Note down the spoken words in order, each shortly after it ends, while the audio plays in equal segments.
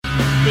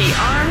The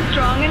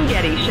Armstrong and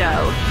Getty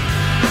Show.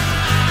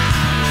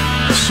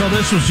 So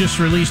this was just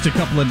released a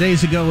couple of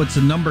days ago. It's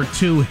a number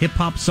 2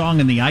 hip-hop song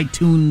in the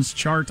iTunes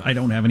chart. I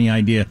don't have any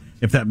idea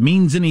if that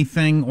means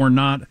anything or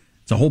not.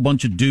 It's a whole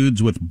bunch of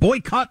dudes with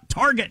Boycott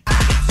Target.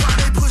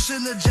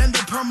 Pushing agenda,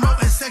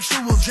 promoting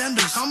sexual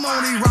genders. I'm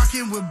only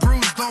rocking with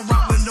Bruce, don't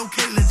rock with no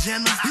Caitlyn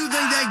Jenner. You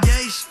think that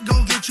gay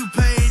gon' get you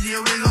paid? Yeah,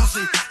 we gon'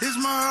 see. It's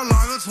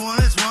Mar-a-Lago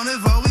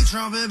 2024, we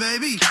trumpet,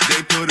 baby.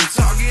 They put a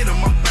target on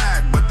my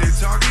back, but they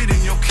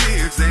targeting your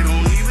kids. They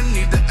don't even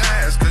need to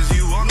ask, cause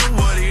you all know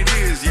what it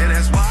is. Yeah,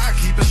 that's why I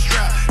keep it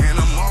strapped, and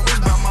I'm always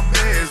about my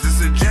biz.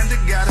 This agenda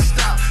gotta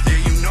stop. Yeah,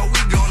 you know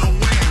we gonna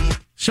win.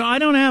 So I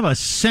don't have a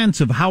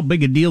sense of how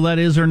big a deal that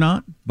is or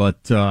not,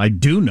 but I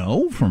do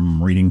know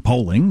from reading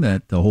polling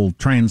that the whole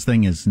trans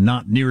thing is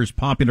not near as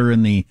popular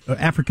in the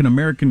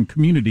African-American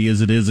community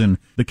as it is in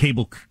the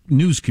cable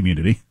news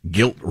community.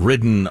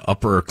 Guilt-ridden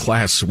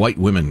upper-class white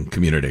women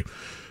community.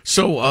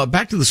 So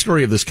back to the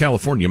story of this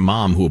California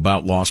mom who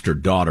about lost her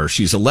daughter.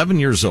 She's 11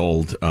 years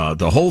old.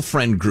 The whole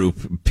friend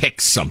group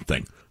picks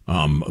something.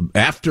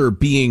 After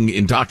being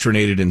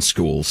indoctrinated in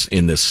schools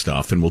in this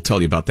stuff, and we'll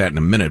tell you about that in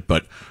a minute,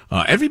 but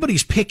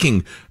everybody's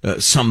picking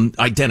some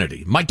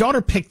identity. My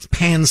daughter picked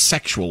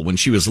pansexual when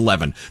she was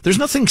 11. There's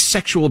nothing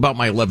sexual about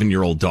my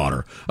 11-year-old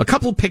daughter. A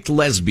couple picked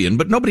lesbian,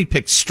 but nobody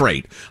picked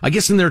straight. I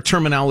guess in their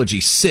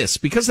terminology, cis,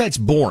 because that's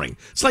boring.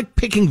 It's like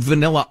picking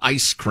vanilla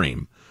ice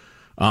cream.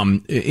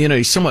 In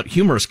a somewhat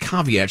humorous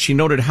caveat, she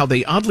noted how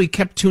they oddly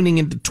kept tuning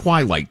into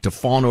Twilight to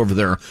fawn over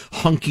their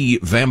hunky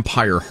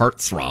vampire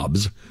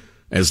heartthrobs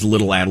as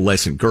little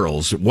adolescent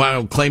girls,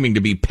 while claiming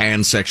to be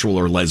pansexual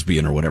or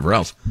lesbian or whatever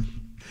else.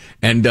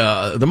 And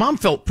the mom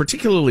felt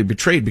particularly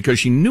betrayed because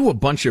she knew a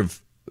bunch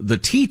of the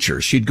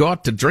teachers. She'd go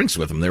out to drinks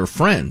with them. They were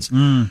friends.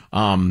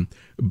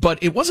 But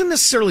it wasn't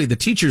necessarily the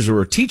teachers who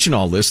were teaching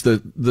all this.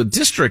 The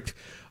district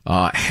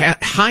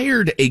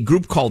hired a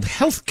group called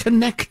Health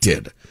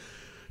Connected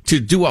to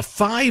do a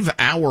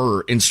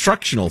 5-hour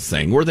instructional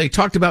thing where they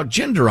talked about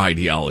gender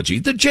ideology,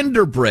 the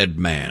genderbread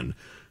man.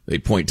 They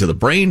point to the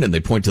brain and they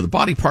point to the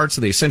body parts,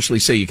 and they essentially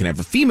say you can have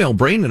a female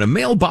brain and a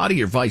male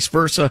body or vice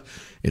versa,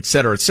 et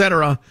cetera, et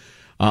cetera.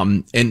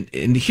 And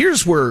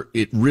here's where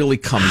it really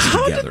comes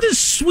together. How did this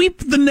sweep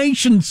the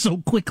nation so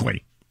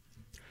quickly?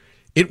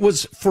 It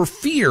was for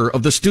fear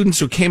of the students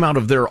who came out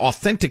of their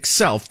authentic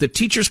self that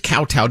teachers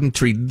kowtowed and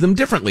treated them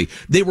differently.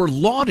 They were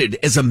lauded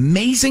as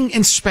amazing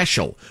and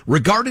special,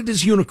 regarded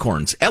as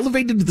unicorns,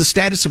 elevated to the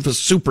status of a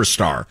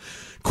superstar.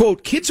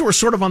 Quote, kids who are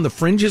sort of on the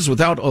fringes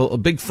without a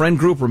big friend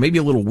group or maybe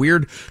a little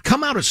weird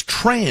come out as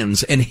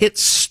trans and hit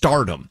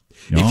stardom.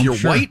 If you're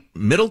white,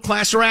 middle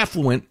class or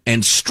affluent,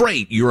 and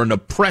straight, you're an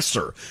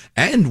oppressor.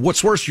 And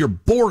what's worse, you're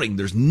boring.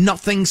 There's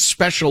nothing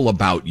special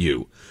about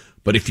you.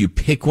 But if you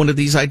pick one of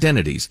these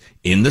identities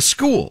in the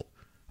school,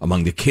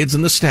 among the kids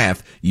and the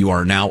staff, you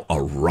are now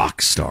a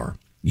rock star.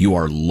 You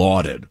are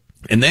lauded.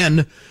 And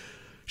then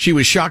she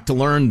was shocked to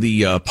learn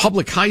the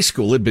public high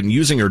school had been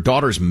using her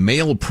daughter's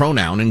male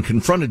pronoun and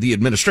confronted the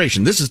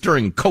administration. This is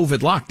during COVID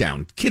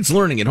lockdown, kids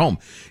learning at home.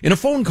 In a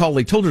phone call,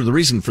 they told her the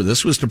reason for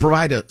this was to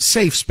provide a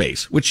safe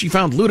space, which she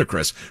found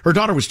ludicrous. Her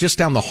daughter was just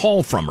down the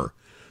hall from her.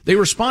 They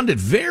responded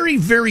very,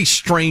 very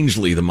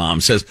strangely, the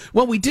mom says.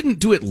 Well, we didn't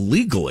do it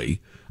legally.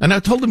 And I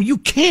told them, you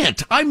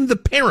can't. I'm the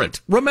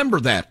parent.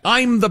 Remember that.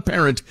 I'm the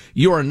parent.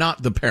 You are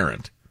not the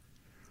parent.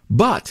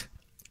 But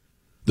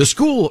the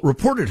school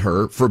reported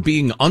her for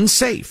being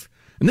unsafe.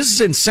 And this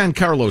is in San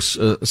Carlos,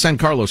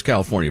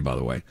 California, by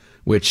the way,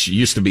 which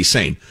used to be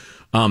sane.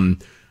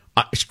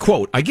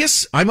 Quote, I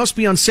guess I must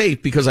be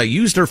unsafe because I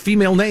used her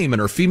female name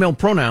and her female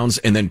pronouns,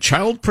 and then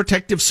Child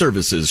Protective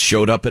Services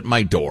showed up at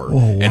my door. Oh,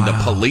 wow. And the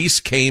police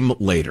came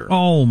later.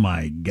 Oh,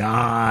 my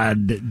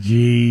God.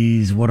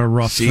 Jeez, what a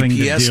rough thing to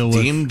deal CPS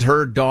with. deemed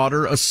her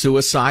daughter a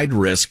suicide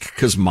risk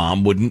because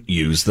mom wouldn't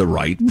use the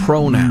right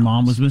pronouns.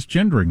 Mom was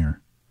misgendering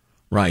her.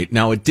 Right.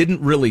 Now, it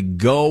didn't really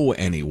go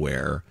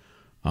anywhere.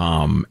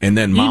 And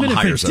then mom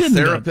hires a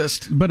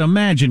therapist. But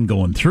imagine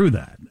going through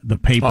that. The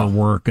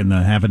paperwork and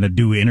the having to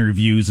do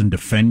interviews and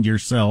defend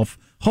yourself.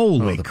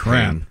 Holy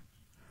crap. Pain.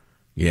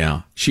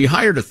 Yeah. She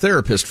hired a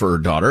therapist for her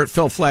daughter. It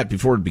fell flat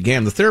before it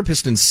began. The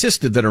therapist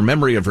insisted that her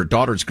memory of her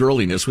daughter's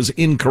girliness was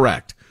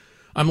incorrect.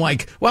 I'm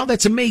like, wow,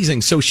 that's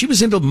amazing. So she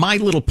was into My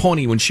Little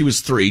Pony when she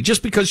was 3,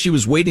 just because she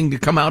was waiting to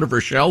come out of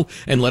her shell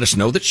and let us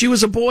know that she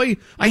was a boy.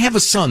 I have a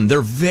son.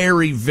 They're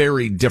very,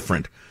 very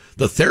different.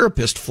 The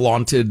therapist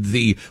flaunted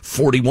the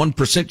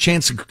 41%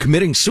 chance of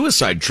committing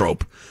suicide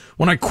trope.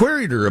 When I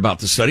queried her about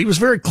the study, it was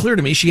very clear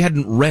to me she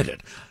hadn't read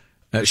it.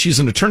 She's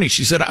an attorney.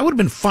 She said, I would have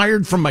been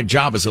fired from my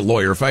job as a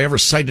lawyer if I ever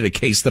cited a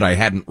case that I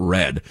hadn't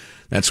read.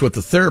 That's what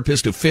the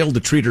therapist who failed to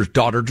treat her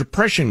daughter's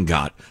depression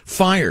got.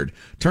 Fired.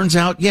 Turns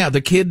out, yeah,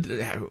 the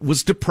kid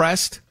was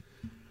depressed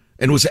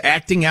and was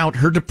acting out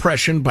her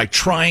depression by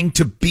trying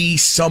to be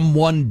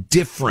someone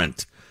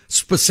different,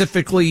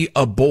 specifically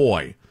a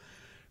boy.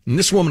 And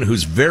this woman,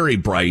 who's very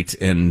bright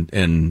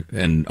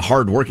and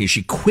hardworking,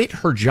 she quit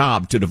her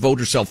job to devote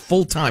herself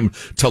full time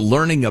to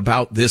learning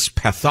about this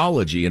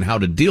pathology and how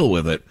to deal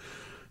with it.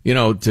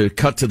 to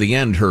cut to the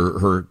end,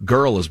 her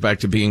girl is back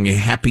to being a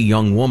happy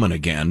young woman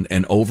again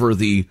and over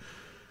the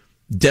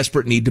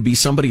desperate need to be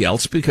somebody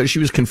else because she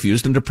was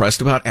confused and depressed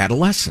about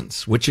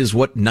adolescence, which is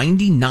what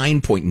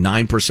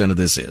 99.9% of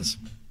this is.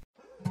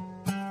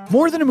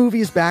 More Than a Movie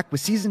is back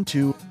with Season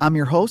 2. I'm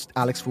your host,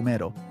 Alex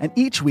Fumero, and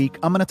each week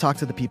I'm going to talk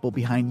to the people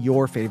behind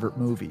your favorite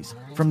movies.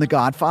 From The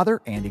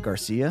Godfather, Andy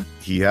Garcia.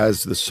 He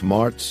has the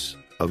smarts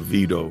of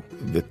Vito,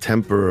 the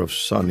temper of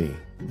Sonny,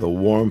 the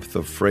warmth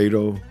of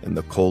Fredo, and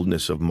the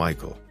coldness of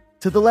Michael.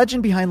 To the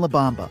legend behind La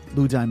Bamba,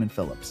 Lou Diamond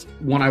Phillips.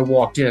 When I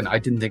walked in, I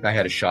didn't think I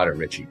had a shot at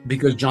Richie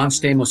because John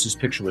Stamos'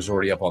 picture was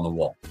already up on the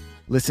wall.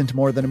 Listen to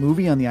More Than a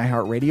Movie on the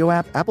iHeartRadio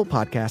app, Apple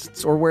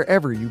Podcasts, or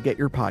wherever you get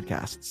your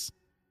podcasts.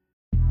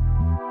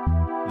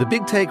 The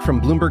Big Take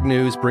from Bloomberg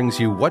News brings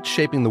you what's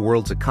shaping the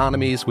world's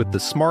economies with the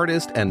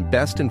smartest and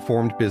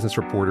best-informed business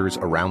reporters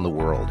around the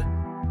world.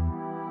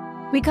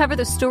 We cover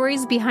the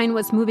stories behind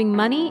what's moving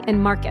money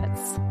and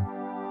markets,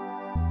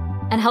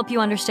 and help you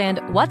understand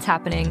what's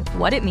happening,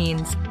 what it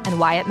means, and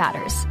why it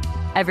matters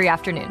every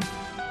afternoon.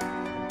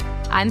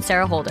 I'm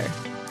Sarah Holder.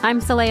 I'm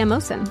Saleha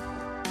Mohsin.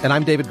 And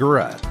I'm David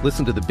Gura.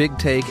 Listen to The Big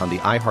Take on the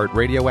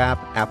iHeartRadio app,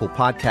 Apple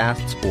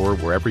Podcasts, or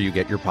wherever you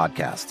get your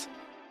podcasts.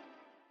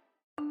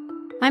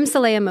 I'm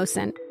Saleha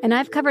Mohsin, and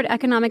I've covered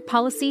economic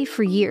policy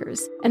for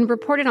years and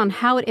reported on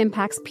how it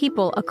impacts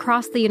people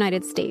across the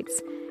United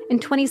States. In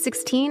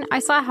 2016, I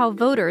saw how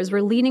voters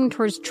were leaning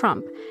towards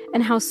Trump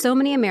and how so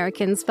many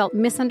Americans felt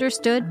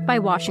misunderstood by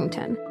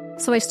Washington.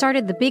 So I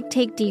started The Big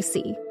Take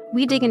DC.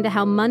 We dig into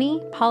how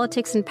money,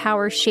 politics, and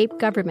power shape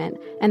government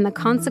and the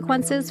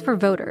consequences for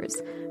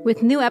voters.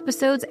 With new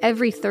episodes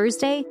every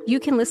Thursday, you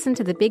can listen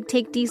to The Big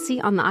Take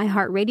DC on the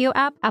iHeartRadio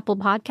app, Apple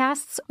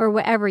Podcasts, or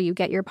wherever you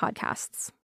get your podcasts.